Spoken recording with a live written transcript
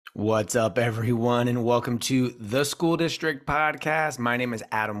What's up, everyone, and welcome to the School District Podcast. My name is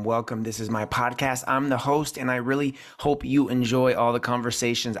Adam. Welcome. This is my podcast. I'm the host, and I really hope you enjoy all the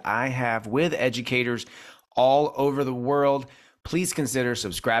conversations I have with educators all over the world. Please consider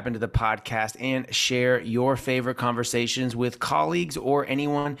subscribing to the podcast and share your favorite conversations with colleagues or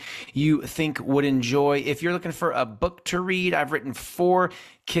anyone you think would enjoy. If you're looking for a book to read, I've written 4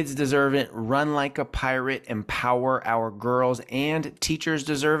 Kids Deserve It, Run Like a Pirate, Empower Our Girls, and Teachers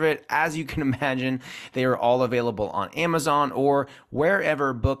Deserve It. As you can imagine, they are all available on Amazon or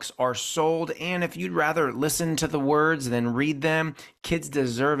wherever books are sold. And if you'd rather listen to the words than read them, Kids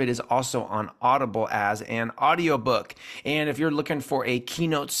Deserve It is also on Audible as an audiobook. And if you're looking for a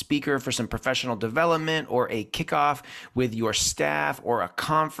keynote speaker for some professional development or a kickoff with your staff or a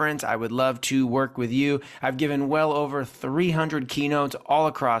conference, I would love to work with you. I've given well over 300 keynotes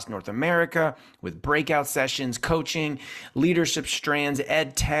all across North America with breakout sessions, coaching, leadership strands,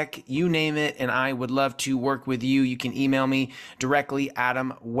 ed tech, you name it, and I would love to work with you. You can email me directly,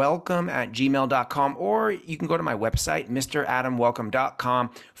 adamwelcome@gmail.com, or you can go to my website,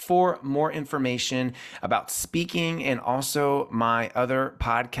 mradamwelcome.com, for more information about speaking and also my other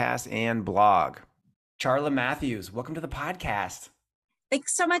podcast and blog. Charla Matthews, welcome to the podcast.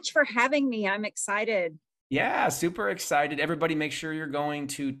 Thanks so much for having me. I'm excited. Yeah, super excited. Everybody make sure you're going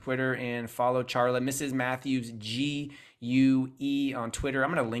to Twitter and follow Charla, Mrs. Matthews, GUE on Twitter.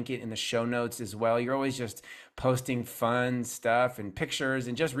 I'm going to link it in the show notes as well. You're always just posting fun stuff and pictures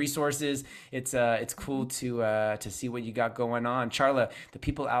and just resources. It's cool to see what you got going on. Charla, the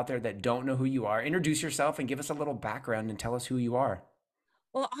people out there that don't know who you are, introduce yourself and give us a little background and tell us who you are.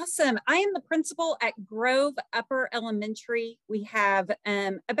 Well, awesome. I am the principal at Grove Upper Elementary. We have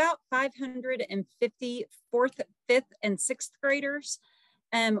about 550 fourth, fifth, and sixth graders.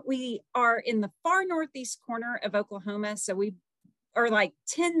 We are in the far northeast corner of Oklahoma. So we are like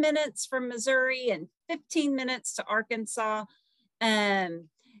 10 minutes from Missouri and 15 minutes to Arkansas.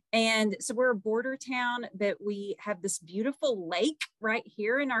 And so we're a border town, but we have this beautiful lake right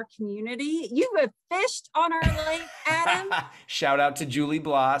here in our community. You have fished on our lake, Adam. Shout out to Julie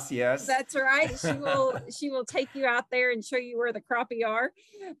Bloss. Yes, that's right. She will take you out there and show you where the crappie are.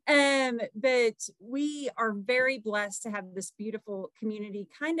 But we are very blessed to have this beautiful community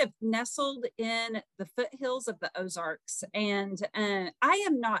kind of nestled in the foothills of the Ozarks. And I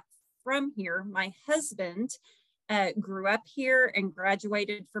am not from here. My husband grew up here and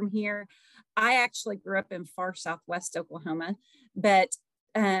graduated from here. I actually grew up in far southwest Oklahoma, but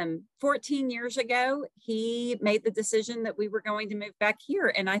 14 years ago, he made the decision that we were going to move back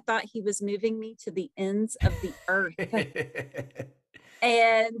here. And I thought he was moving me to the ends of the earth.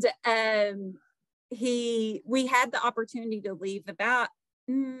 And we had the opportunity to leave about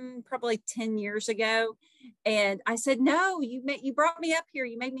probably 10 years ago. And I said, no, you brought me up here.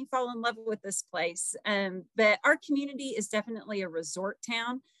 You made me fall in love with this place. But our community is definitely a resort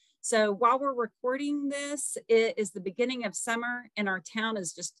town. So while we're recording this, it is the beginning of summer and our town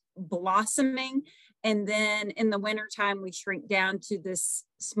is just blossoming. And then in the wintertime, we shrink down to this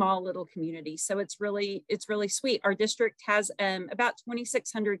small little community. So it's really sweet. Our district has about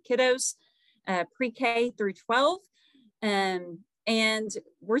 2,600 kiddos, pre-K through 12. And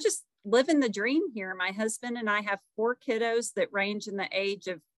we're just living the dream here. My husband and I have 4 kiddos that range in the age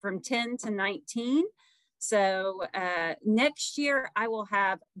of from 10 to 19. So next year I will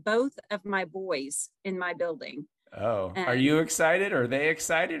have both of my boys in my building. Oh, are you excited? Or are they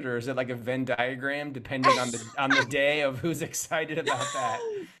excited? Or is it like a Venn diagram depending on the day of who's excited about that?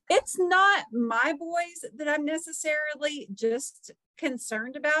 It's not my boys that I'm necessarily just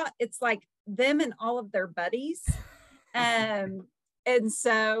concerned about. It's like them and all of their buddies. And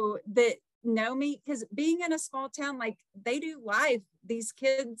so that know me, because being in a small town, like they do life. These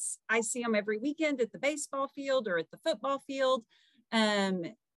kids, I see them every weekend at the baseball field or at the football field.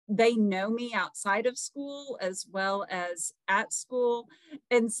 They know me outside of school as well as at school.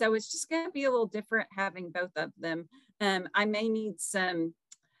 And so it's just going to be a little different having both of them. I may need some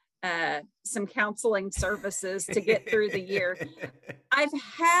counseling services to get through the year. I've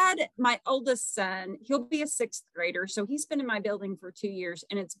had my oldest son, he'll be a 6th grader. So he's been in my building for 2 years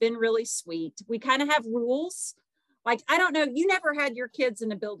and it's been really sweet. We kind of have rules. Like, I don't know, you never had your kids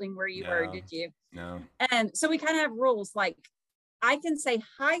in a building where you were, did you? No. And so we kind of have rules. Like, I can say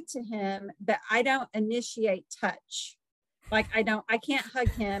hi to him, but I don't initiate touch. Like, I can't hug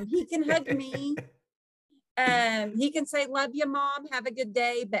him. He can hug me. He can say, love you, mom, have a good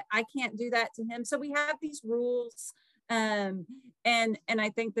day, but I can't do that to him. So we have these rules. And I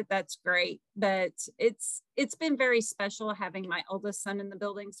think that that's great. but it's been very special having my oldest son in the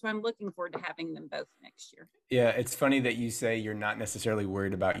building. So I'm looking forward to having them both next year. Yeah, it's funny that you say you're not necessarily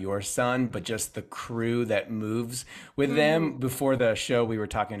worried about your son, but just the crew that moves with them. Mm-hmm. Before the show, we were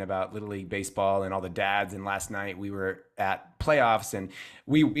talking about Little League Baseball and all the dads. And last night we were at playoffs and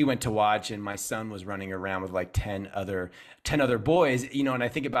we went to watch, and my son was running around with like 10 other boys, and I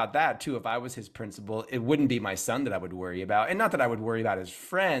think about that too. If I was his principal, it wouldn't be my son that I would worry about. And not that I would worry about his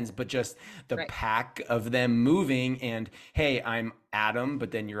friends, but just the Right. pack of them moving. And hey, I'm Adam,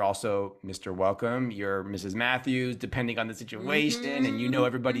 but then you're also Mr. Welcome, you're Mrs. Matthews, depending on the situation, and you know Mm-hmm.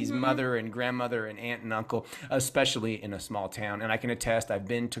 everybody's Mm-hmm. mother and grandmother and aunt and uncle, especially in a small town. And I can attest, I've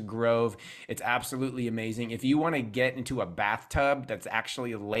been to Grove. It's absolutely amazing. If you want to get into a bathtub that's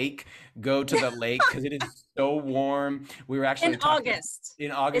actually a lake, go to the lake because it is so warm. We were In actually talking August.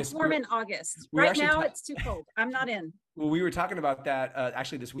 in It's August. warm in August. We were Right actually now, it's too cold. I'm not in. well, we were talking about that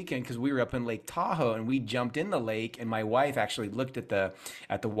actually this weekend because we were up in Lake Tahoe and we jumped in the lake, and my wife actually looked at the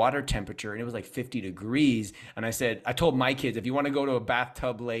water temperature and it was like 50 degrees. And I told my kids, if you want to go to a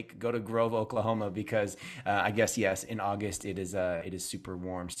bathtub lake, go to Grove, Oklahoma, because I guess yes, in August it is super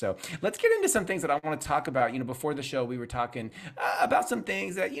warm. So let's get into some things that I want to talk about. Before the show we were talking about some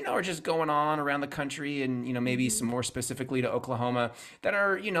things that are just going on around the country, and maybe some Mm-hmm. more specifically to Oklahoma that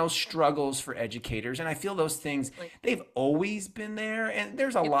are struggles for educators. And I feel those things, Like, they've always been there, and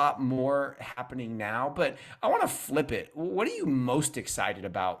there's a yep. lot more happening now. But I want to flip it. What are you most excited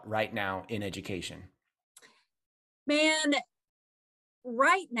about right now in education? Man,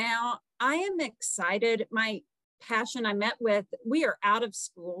 right now, I am excited. My passion I met with, we are out of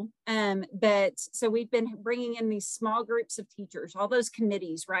school. But so we've been bringing in these small groups of teachers, all those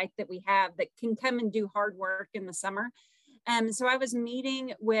committees, right, that we have that can come and do hard work in the summer. So I was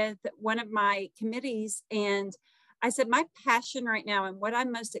meeting with one of my committees, and I said, my passion right now and what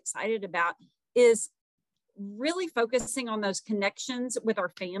I'm most excited about is really focusing on those connections with our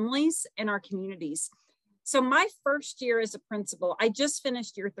families and our communities. So my first year as a principal, I just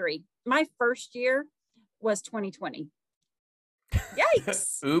finished year 3. My first year was 2020.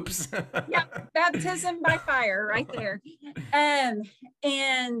 Yikes. Oops. Yeah, baptism by fire right there.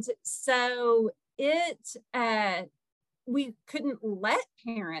 And so we couldn't let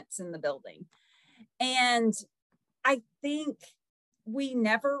parents in the building. And I think we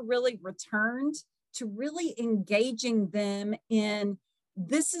never really returned to really engaging them in,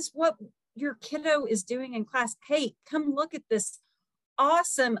 this is what your kiddo is doing in class. Hey, come look at this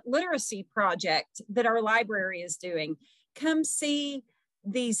awesome literacy project that our library is doing. Come see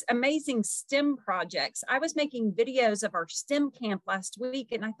these amazing STEM projects. I was making videos of our STEM camp last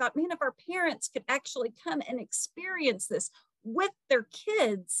week, and I thought, man, if our parents could actually come and experience this with their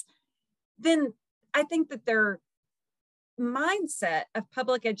kids, then I think that their mindset of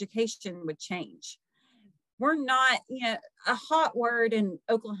public education would change. We're not, a hot word in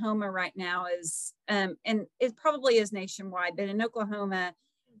Oklahoma right now is, and it probably is nationwide, but in Oklahoma,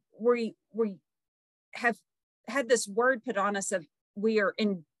 we have had this word put on us of we are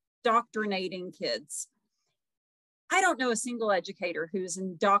indoctrinating kids. I don't know a single educator who's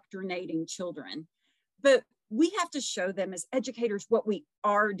indoctrinating children, but we have to show them as educators what we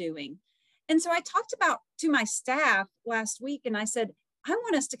are doing. And so I talked about to my staff last week, and I said, I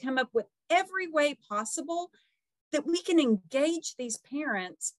want us to come up with every way possible that we can engage these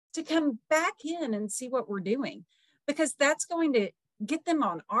parents to come back in and see what we're doing, because that's going to get them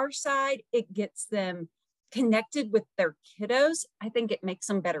on our side. It gets them connected with their kiddos. I think it makes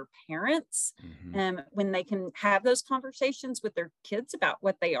them better parents when they can have those conversations with their kids about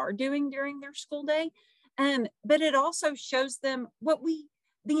what they are doing during their school day. But it also shows them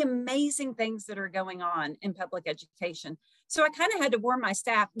the amazing things that are going on in public education. So I kind of had to warn my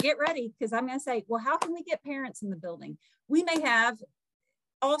staff, get ready, because I'm going to say, well, how can we get parents in the building? We may have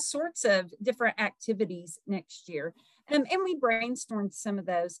all sorts of different activities next year. And we brainstormed some of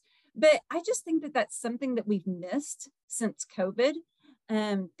those. But I just think that that's something that we've missed since COVID,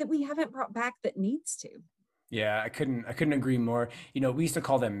 that we haven't brought back, that needs to. Yeah, I couldn't agree more. We used to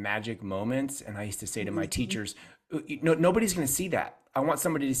call them magic moments, and I used to say to my Mm-hmm. teachers, nobody's going to see that. I want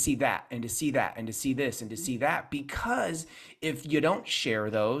somebody to see that and to see that and to see this and to see that, because if you don't share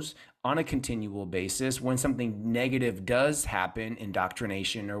those on a continual basis, when something negative does happen,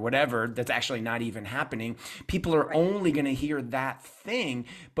 indoctrination or whatever, that's actually not even happening, people are Right. only going to hear that thing.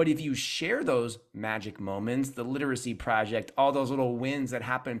 But if you share those magic moments, the literacy project, all those little wins that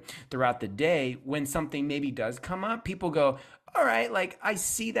happen throughout the day, when something maybe does come up, people go, all right, like I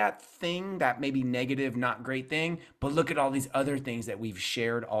see that thing, that maybe negative, not great thing, but look at all these other things that we've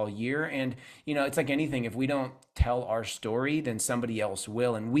shared all year. And, it's like anything, if we don't tell our story, then somebody else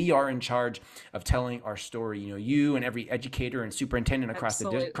will. And we are in charge of telling our story. You know, you and every educator and superintendent across the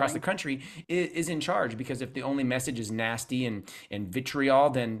Absolutely. country is in charge, because if the only message is nasty and vitriol,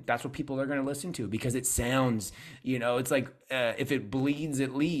 then that's what people are going to listen to, because it sounds, you know, it's like if it bleeds,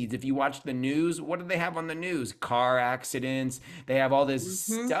 it leads. If you watch the news, what do they have on the news? Car accidents. They have all this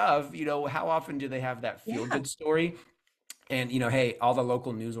Hmm. stuff. You know, how often do they have that feel Yeah. good story? And, you know, hey, all the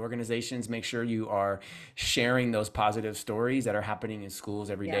local news organizations, make sure you are sharing those positive stories that are happening in schools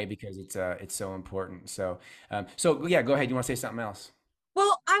every Yeah. day, because it's so important. So yeah, go ahead. You want to say something else?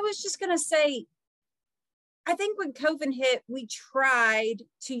 Well, I was just going to say, I think when COVID hit, we tried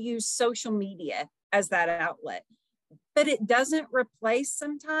to use social media as that outlet, but it doesn't replace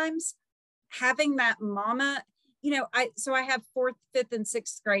sometimes having that mama. I have fourth, fifth, and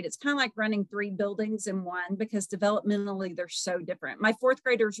sixth grade. It's kind of like running three buildings in one, because developmentally they're so different. My fourth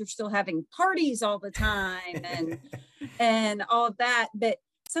graders are still having parties all the time and all of that. But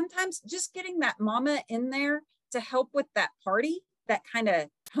sometimes just getting that mama in there to help with that party, that kind of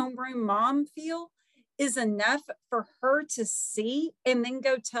homeroom mom feel, is enough for her to see and then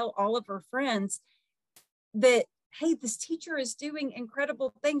go tell all of her friends that, hey, this teacher is doing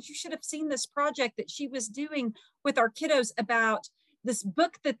incredible things. You should have seen this project that she was doing with our kiddos about this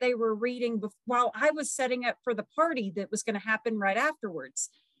book that they were reading while I was setting up for the party that was going to happen right afterwards.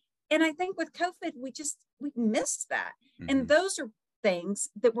 And I think with COVID, we missed that. And Hmm. those are things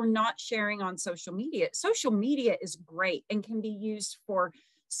that we're not sharing on social media. Social media is great and can be used for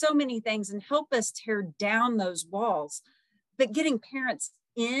so many things and help us tear down those walls. But getting parents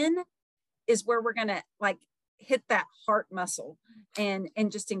in is where we're going to like hit that heart muscle and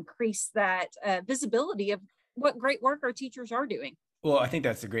just increase that visibility of what great work our teachers are doing. Well, I think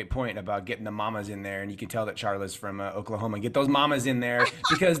that's a great point about getting the mamas in there, and you can tell that Charla's from Oklahoma. Get those mamas in there,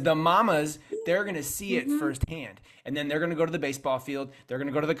 because the mamas, they're going to see it Mm-hmm. firsthand, and then they're going to go to the baseball field, they're going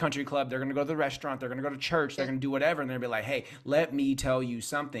to go to the country club, they're going to go to the restaurant, they're going to go to church, they're going to do whatever, and they're going to be like, "Hey, let me tell you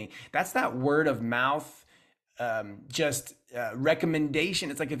something." That's that word of mouth, just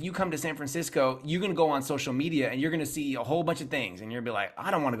recommendation. It's like if you come to San Francisco, you're going to go on social media and you're going to see a whole bunch of things, and you're going to be like,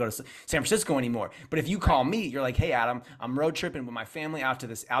 I don't want to go to San Francisco anymore. But if you call Right. me, you're like, hey, Adam, I'm road tripping with my family out to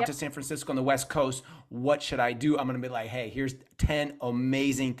Yep. San Francisco on the West Coast. What should I do? I'm going to be like, hey, here's 10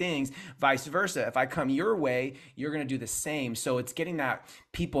 amazing things. Vice versa. If I come your way, you're going to do the same. So it's getting that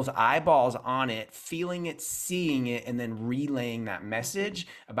people's eyeballs on it, feeling it, seeing it, and then relaying that Mm-hmm. message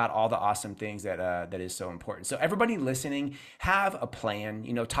about all the awesome things that is so important. So everybody listening, have a plan.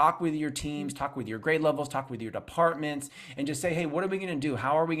 You know, talk with your teams, talk with your grade levels, talk with your departments, and just say, hey, what are we going to do?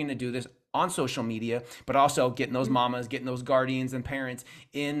 How are we going to do this on social media, but also getting those Mm-hmm. mamas, getting those guardians and parents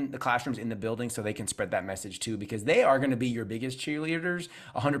in the classrooms, in the building, so they can spread that message too, because they are going to be your biggest cheerleaders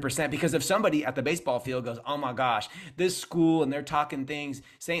 100%. Because if somebody at the baseball field goes, oh my gosh, this school, and they're talking things,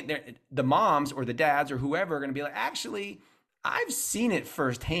 saying the moms or the dads or whoever are going to be like, actually, I've seen it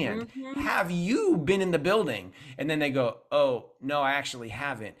firsthand. Mm-hmm. Have you been in the building? And then they go, oh, no, I actually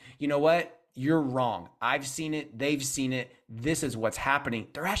haven't. You know what? You're wrong. I've seen it. They've seen it. This is what's happening.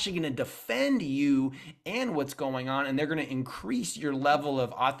 They're actually going to defend you and what's going on. And they're going to increase your level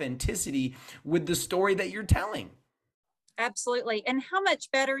of authenticity with the story that you're telling. Absolutely. And how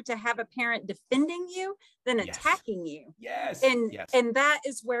much better to have a parent defending you than Yes. attacking you. Yes. and Yes. and that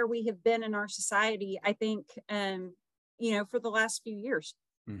is where we have been in our society, I think, for the last few years.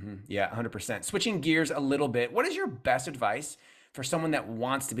 Yeah, 100%. Switching gears a little bit, what is your best advice for someone that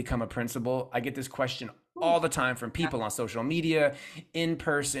wants to become a principal? I get this question Ooh, all the time from yeah. people on social media, in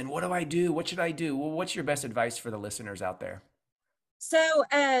person. What do I do? What should I do? Well, what's your best advice for the listeners out there? So,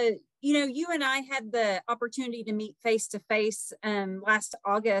 you and I had the opportunity to meet face to face last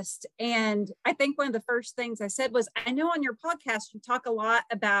August. And I think one of the first things I said was, I know on your podcast, you talk a lot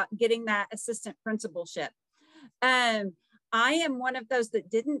about getting that assistant principalship. Um, I am one of those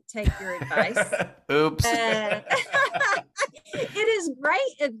that didn't take your advice. Oops. It is great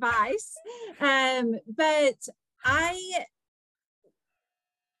advice. But I,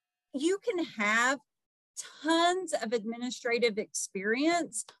 you can have tons of administrative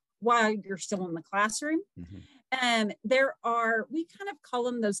experience while you're still in the classroom. Mhm. We kind of call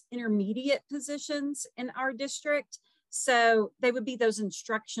them those intermediate positions in our district. So they would be those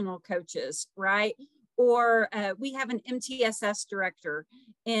instructional coaches, right? Or we have an MTSS director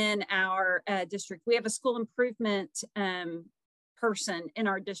in our district. We have a school improvement person in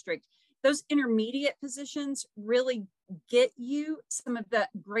our district. Those intermediate positions really get you some of the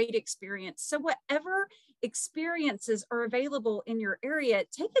great experience. So whatever experiences are available in your area,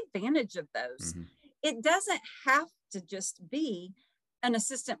 take advantage of those. Mhm. It doesn't have to just be an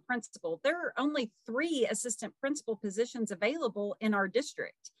assistant principal. There are only 3 assistant principal positions available in our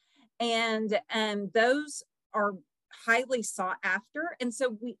district. And those are highly sought after. And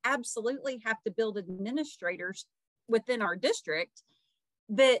so we absolutely have to build administrators within our district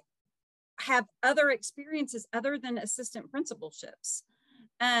that have other experiences other than assistant principalships.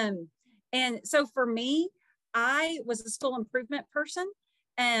 And so for me, I was a school improvement person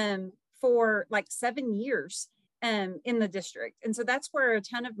for like 7 years in the district. And so that's where a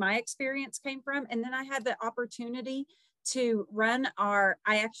ton of my experience came from. And then I had the opportunity to I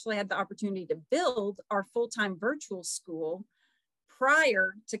actually had the opportunity to build our full-time virtual school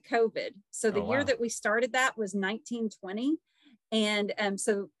prior to COVID. So the year that we started that was 1920. And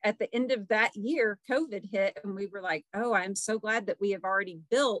so at the end of that year, COVID hit, and we were like, oh, I'm so glad that we have already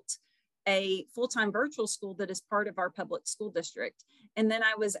built a full-time virtual school that is part of our public school district. And then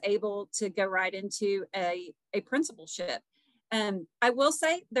I was able to go right into a principalship. I will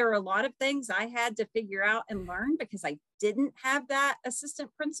say there are a lot of things I had to figure out and learn because I didn't have that assistant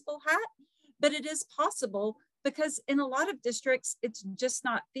principal hat, but it is possible because in a lot of districts, it's just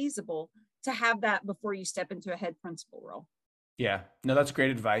not feasible to have that before you step into a head principal role. Yeah, no, that's great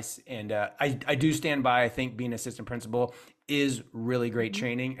advice. And I do stand by, I think being assistant principal is really great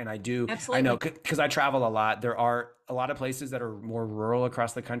training. And Absolutely. I know because I travel a lot, there are a lot of places that are more rural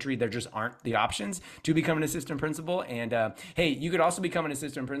across the country. There just aren't the options to become an assistant principal. And hey, you could also become an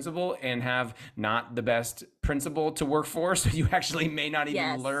assistant principal and have not the best principal to work for. So you actually may not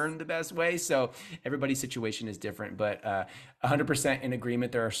even learn the best way. So everybody's situation is different, but 100% in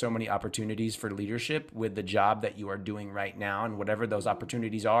agreement. There are so many opportunities for leadership with the job that you are doing right now, and whatever those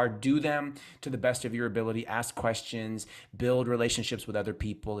opportunities are, do them to the best of your ability, ask questions, build relationships with other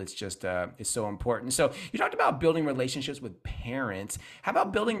people. It's just, it's so important. So you talked about building relationships with parents. How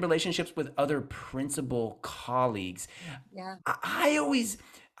about building relationships with other principal colleagues? Yeah.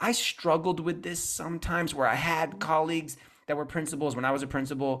 I struggled with this sometimes where I had colleagues that were principals when I was a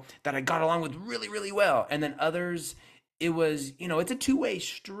principal that I got along with really, really well. And then others, it was, it's a two-way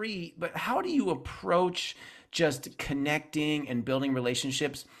street, but how do you approach just connecting and building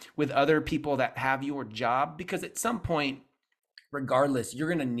relationships with other people that have your job? Because at some point, regardless, you're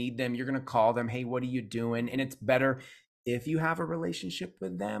going to need them. You're going to call them. Hey, what are you doing? And it's better if you have a relationship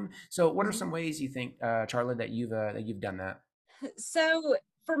with them. So what are some ways you think, Charla, that you've done that? So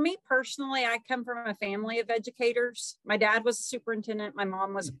for me personally, I come from a family of educators. My dad was a superintendent. My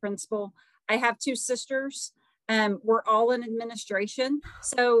mom was a principal. I have 2 sisters. We're all in administration.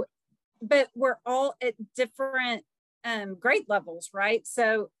 So, but we're all at different grade levels, right?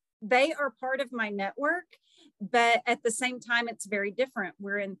 So they are part of my network, but at the same time, it's very different.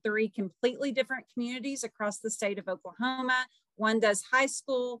 We're in 3 completely different communities across the state of Oklahoma. One does high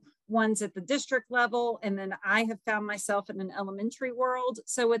school, one's at the district level, and then I have found myself in an elementary world.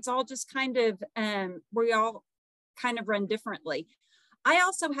 So it's all just kind of, we all kind of run differently. I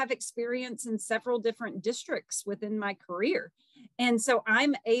also have experience in several different districts within my career. And so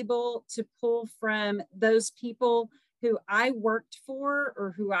I'm able to pull from those people who I worked for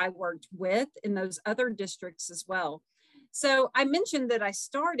or who I worked with in those other districts as well. So I mentioned that I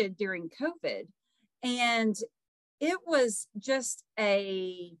started during COVID, and it was just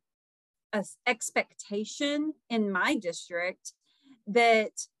a expectation in my district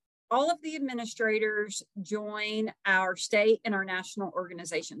that all of the administrators join our state and our national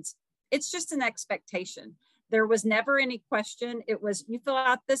organizations. It's just an expectation. There was never any question. It was, you fill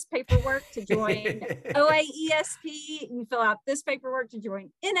out this paperwork to join OAESP, you fill out this paperwork to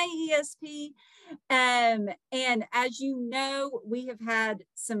join NAESP. And as you know, we have had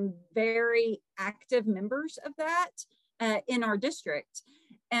some very active members of that in our district,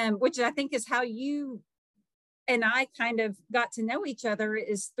 which I think is how you and I kind of got to know each other,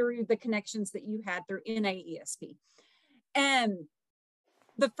 is through the connections that you had through NAESP. And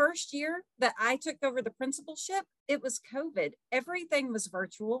the first year that I took over the principalship, it was COVID. Everything was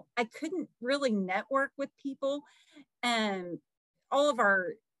virtual. I couldn't really network with people. And all of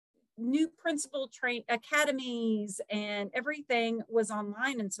our new principal train academies and everything was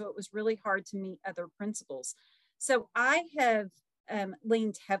online. And so it was really hard to meet other principals. So I have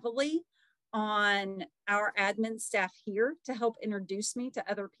leaned heavily on our admin staff here to help introduce me to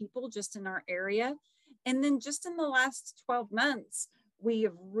other people just in our area. And then just in the last 12 months, we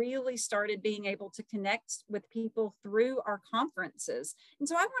have really started being able to connect with people through our conferences. And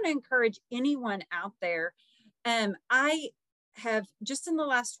so I want to encourage anyone out there. I have just in the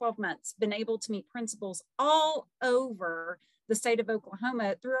last 12 months been able to meet principals all over the state of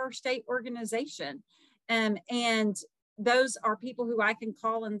Oklahoma through our state organization. And those are people who I can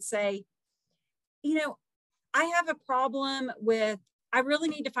call and say, I have a problem with I really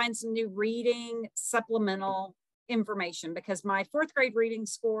need to find some new reading supplemental information because my fourth grade reading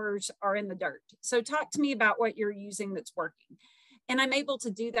scores are in the dirt. So talk to me about what you're using that's working. And I'm able to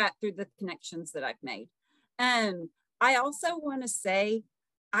do that through the connections that I've made. I also want to say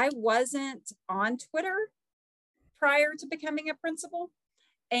I wasn't on Twitter prior to becoming a principal.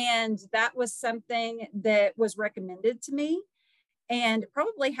 And that was something that was recommended to me and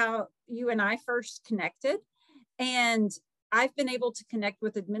probably how you and I first connected. And I've been able to connect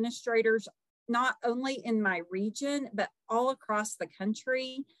with administrators, not only in my region, but all across the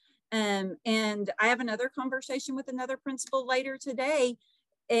country. And I have another conversation with another principal later today,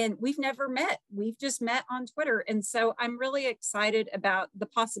 and we've never met. We've just met on Twitter. And so I'm really excited about the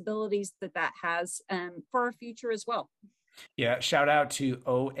possibilities that that has for our future as well. Yeah, shout out to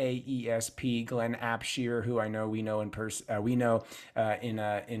OAESP Glenn Apshear, who I know we know in person. We know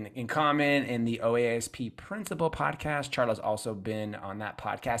in common in the OASP Principal podcast. Charla's also been on that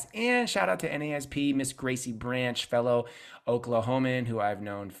podcast. And shout out to NASP Miss Gracie Branch, fellow Oklahoman, who I've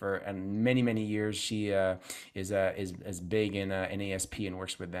known for many years. She is big in NASP and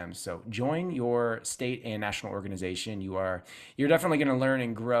works with them. So join your state and national organization. You're definitely going to learn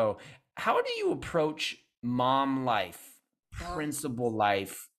and grow. How do you approach mom life? Principal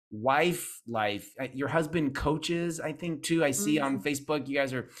life, wife life? Your husband coaches, I think, too. I see on Facebook you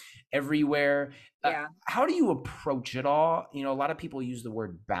guys are everywhere. Yeah. How do you approach it all? A lot of people use the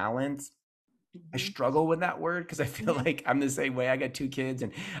word balance. I struggle with that word because I feel like I'm the same way. I got 2 kids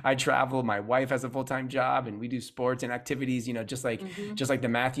and I travel. My wife has a full-time job and we do sports and activities, just like the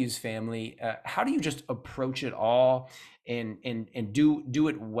Matthews family. How do you just approach it all and do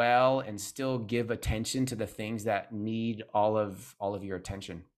it well and still give attention to the things that need all of your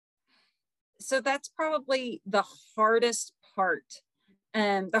attention? So that's probably the hardest part.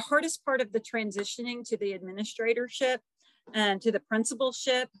 The hardest part of the transitioning to the administratorship and to the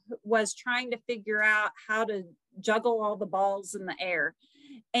principalship was trying to figure out how to juggle all the balls in the air.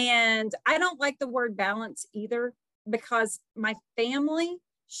 And I don't like the word balance either, because my family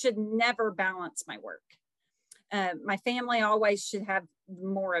should never balance my work. My family always should have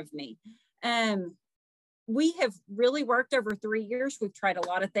more of me. We have really worked over 3 years. We've tried a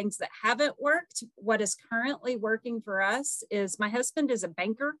lot of things that haven't worked. What is currently working for us is my husband is a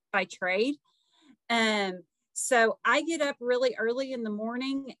banker by trade. So I get up really early in the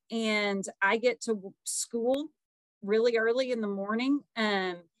morning and I get to school really early in the morning.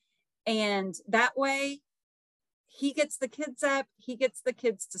 And that way he gets the kids up, he gets the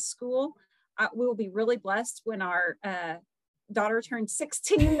kids to school. We will be really blessed when our daughter turns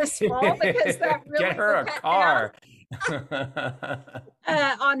 16 this fall, because that really get her a car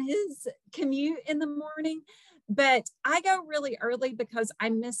on his commute in the morning. But I go really early because I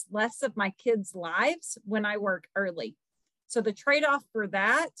miss less of my kids' lives when I work early. So the trade-off for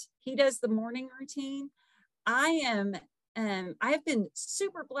that, he does the morning routine. I have been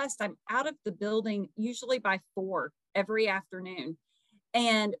super blessed. I'm out of the building usually by 4 every afternoon.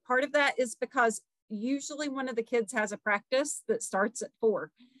 And part of that is because usually one of the kids has a practice that starts at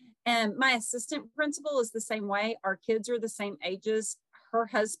 4. And my assistant principal is the same way. Our kids are the same ages. Her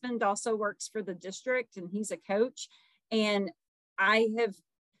husband also works for the district and he's a coach. And I have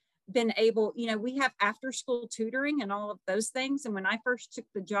been able, we have after school tutoring and all of those things. And when I first took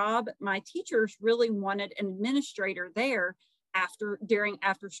the job, my teachers really wanted an administrator there during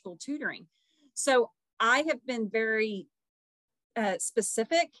after school tutoring. So I have been very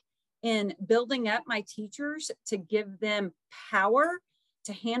specific in building up my teachers to give them power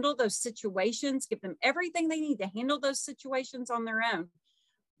to handle those situations, give them everything they need to handle those situations on their own.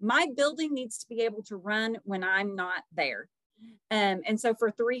 My building needs to be able to run when I'm not there. And so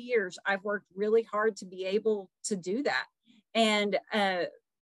for 3 years, I've worked really hard to be able to do that. And I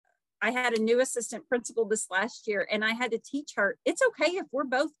had a new assistant principal this last year, and I had to teach her, it's okay if we're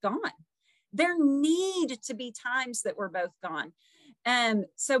both gone. There need to be times that we're both gone.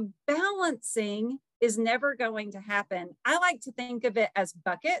 So balancing is never going to happen. I like to think of it as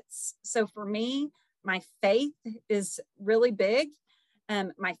buckets. So for me, my faith is really big.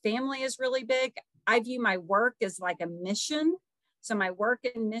 My family is really big. I view my work as like a mission. So my work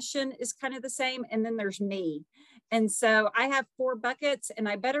and mission is kind of the same. And then there's me. And so I have 4 buckets, and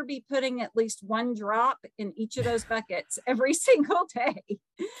I better be putting at least 1 drop in each of those buckets every single day.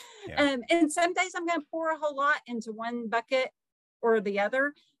 Yeah. And some days I'm going to pour a whole lot into one bucket or the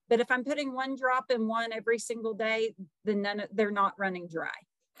other. But if I'm putting 1 drop in one every single day, then they're not running dry.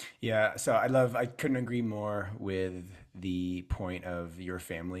 Yeah, so I couldn't agree more with the point of your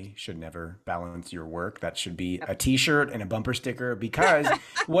family should never balance your work. That should be a t-shirt and a bumper sticker because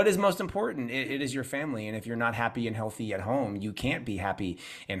what is most important? It is your family. And if you're not happy and healthy at home, you can't be happy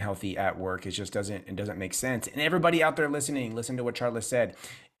and healthy at work. It doesn't make sense. And everybody out there listening, listen to what Charla said.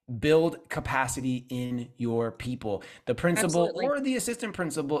 Build capacity in your people. The principal Absolutely. or the assistant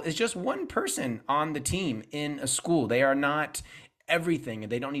principal is just one person on the team in a school. They are not everything,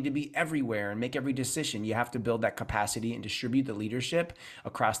 and they don't need to be everywhere and make every decision. You have to build that capacity and distribute the leadership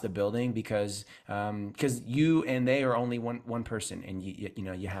across the building because you and they are only one person, and you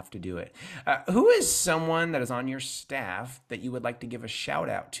know you have to do it. Who is someone that is on your staff that you would like to give a shout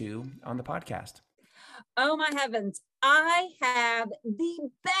out to on the podcast? Oh my heavens. I have the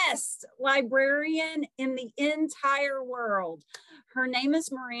best librarian in the entire world. Her name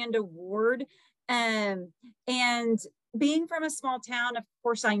is Miranda Ward. And being from a small town, of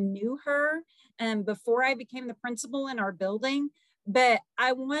course, I knew her before I became the principal in our building. But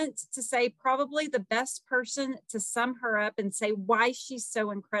I want to say probably the best person to sum her up and say why she's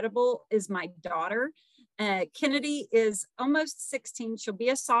so incredible is my daughter. Kennedy is almost 16. She'll be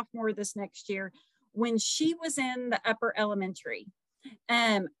a sophomore this next year. When she was in the upper elementary,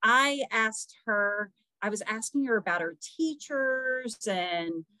 I was asking her about her teachers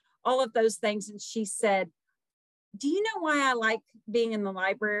and all of those things. And she said, do you know why I like being in the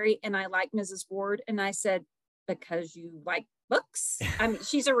library and I like Mrs. Ward? And I said, because you like books. I mean,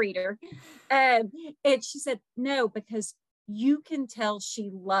 she's a reader. And she said, no, because you can tell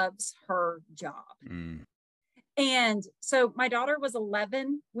she loves her job. Mm. And so my daughter was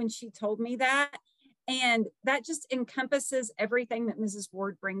 11 when she told me that. And that just encompasses everything that Mrs.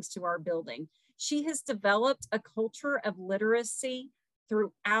 Ward brings to our building. She has developed a culture of literacy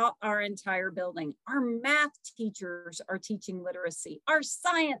throughout our entire building. Our math teachers are teaching literacy. Our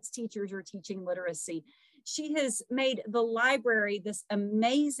science teachers are teaching literacy. She has made the library this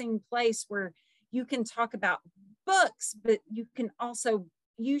amazing place where you can talk about books, but you can also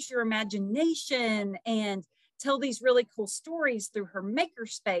use your imagination and tell these really cool stories through her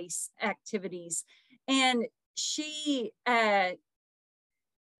makerspace activities. And she, my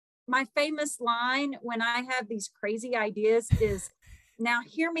famous line when I have these crazy ideas is, now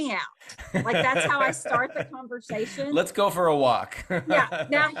hear me out. Like that's how I start the conversation. Let's go for a walk. Yeah,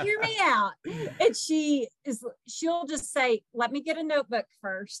 now hear me out. And she'll just say, let me get a notebook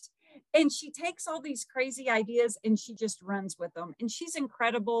first. And she takes all these crazy ideas and she just runs with them. And she's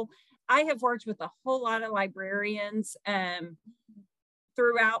incredible. I have worked with a whole lot of librarians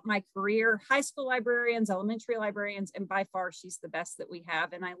throughout my career, high school librarians, elementary librarians, and by far she's the best that we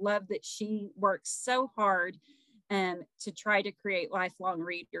have. And I love that she works so hard to try to create lifelong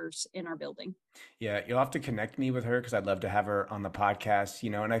readers in our building. Yeah, you'll have to connect me with her because I'd love to have her on the podcast,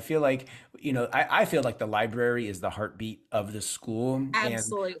 and I feel like, I feel like the library is the heartbeat of the school.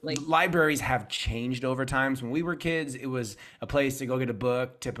 Absolutely. And libraries have changed over time. When we were kids, it was a place to go get a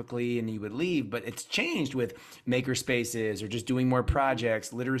book typically and you would leave, but it's changed with maker spaces or just doing more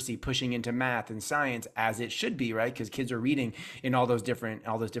projects, literacy pushing into math and science as it should be, right? Because kids are reading in all those different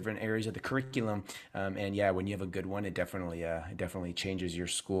areas of the curriculum. And yeah, when you have a good one, it definitely changes your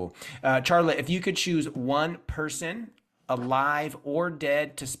school. Charla, if you could choose one person, alive or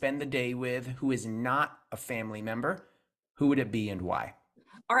dead, to spend the day with who is not a family member, who would it be and why?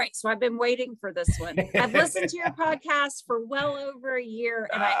 All right, so I've been waiting for this one. I've listened to your podcast for well over a year,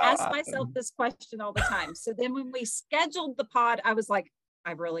 and I ask myself this question all the time. So then when we scheduled the pod, I was like,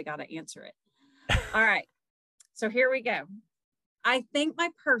 I've really got to answer it. All right, so here we go. I think my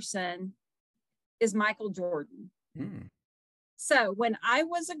person is Michael Jordan. So when I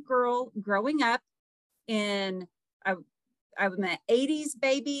was a girl growing up I was an 80s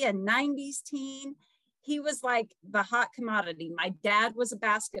baby and 90s teen, he was like the hot commodity. My dad was a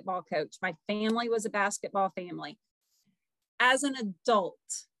basketball coach. My family was a basketball family. As an adult,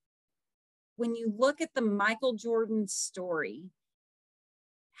 when you look at the Michael Jordan story,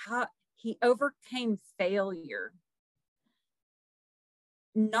 how he overcame failure.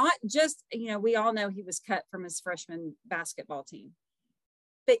 Not just, we all know he was cut from his freshman basketball team,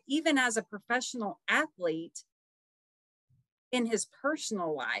 but even as a professional athlete in his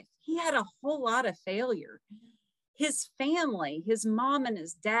personal life, he had a whole lot of failure. His family, his mom and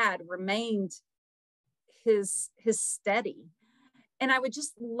his dad remained his steady. And I would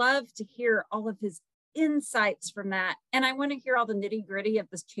just love to hear all of his insights from that. And I want to hear all the nitty gritty of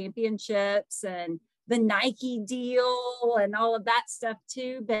the championships and the Nike deal and all of that stuff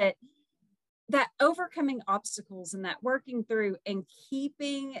too. But that overcoming obstacles and that working through and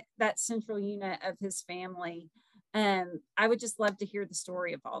keeping that central unit of his family I would just love to hear the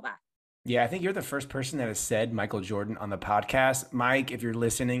story of all that. Yeah, I think you're the first person that has said Michael Jordan on the podcast. Mike, if you're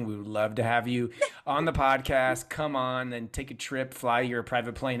listening, we would love to have you on the podcast. Come on, then take a trip, fly your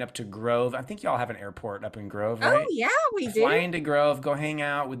private plane up to Grove. I think y'all have an airport up in Grove, Oh right? yeah, we Fly do. into Grove, go hang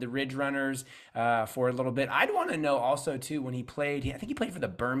out with the Ridge Runners for a little bit. I'd want to know also too when he played. I think he played for the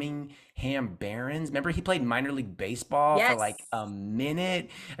Birmingham Barons. Remember, he played minor league baseball for like Yes. a minute.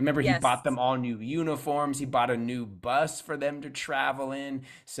 I remember he bought Yes. them all new uniforms. He bought a new bus for them to travel in.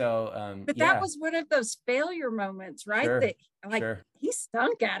 So But that yeah, was one of those failure moments, right? sure, That like sure, he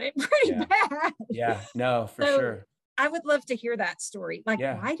stunk at it pretty yeah, bad. yeah. No, for So sure. I would love to hear that story. Like,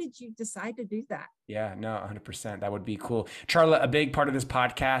 Yeah. why did you decide to do that? Yeah, no, 100%. That would be cool. Charla, a big part of this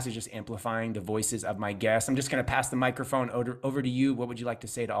podcast is just amplifying the voices of my guests. I'm just going to pass the microphone over to you. What would you like to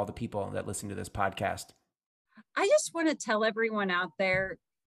say to all the people that listen to this podcast? I just want to tell everyone out there,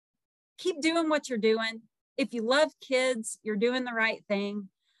 keep doing what you're doing. If you love kids, you're doing the right thing.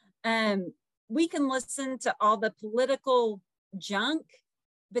 We can listen to all the political junk,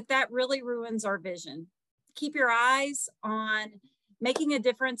 but that really ruins our vision. Keep your eyes on making a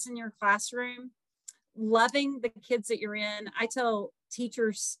difference in your classroom, loving the kids that you're in. I tell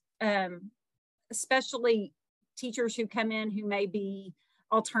teachers, especially teachers who come in who may be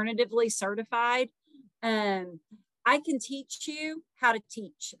alternatively certified, I can teach you how to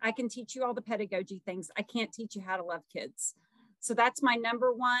teach. I can teach you all the pedagogy things. I can't teach you how to love kids. So that's my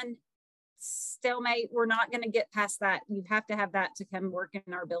number one stalemate. We're not going to get past that. You have to have that to come work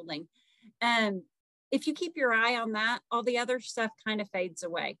in our building. And if you keep your eye on that, all the other stuff kind of fades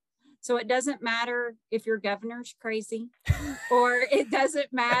away. So it doesn't matter if your governor's crazy, or it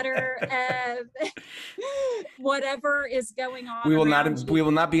doesn't matter whatever is going on around you. We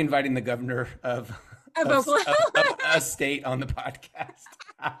will not be inviting the governor Of Oklahoma. of a state on the podcast.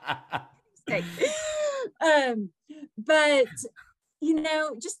 But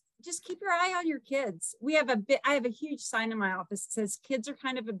just keep your eye on your kids. I have a huge sign in my office that says kids are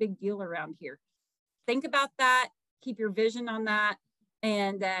kind of a big deal around here. Think about that, keep your vision on that,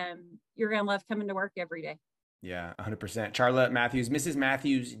 and you're gonna love coming to work every day. Yeah, 100%. Charla Matthews, Mrs.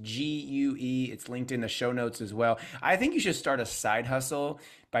 Matthews, GUE. It's linked in the show notes as well. I think you should start a side hustle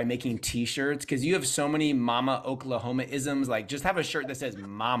by making t-shirts because you have so many mama Oklahoma isms. Like just have a shirt that says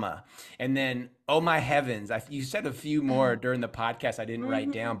mama. And then, oh my heavens, you said a few more during the podcast I didn't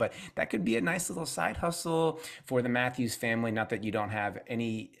write down, but that could be a nice little side hustle for the Matthews family. Not that you don't have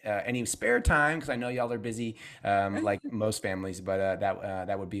any spare time because I know y'all are busy like most families, but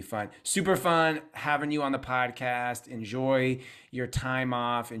that would be fun. Super fun having you on the podcast. Enjoy your time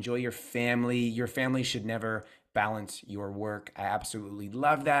off. Enjoy your family. Your family should never balance your work. I absolutely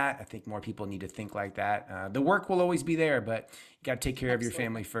love that. I think more people need to think like that. The work will always be there, but you got to take care of your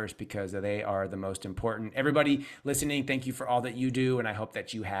family first because they are the most important. Everybody listening, thank you for all that you do. And I hope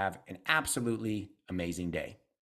that you have an absolutely amazing day.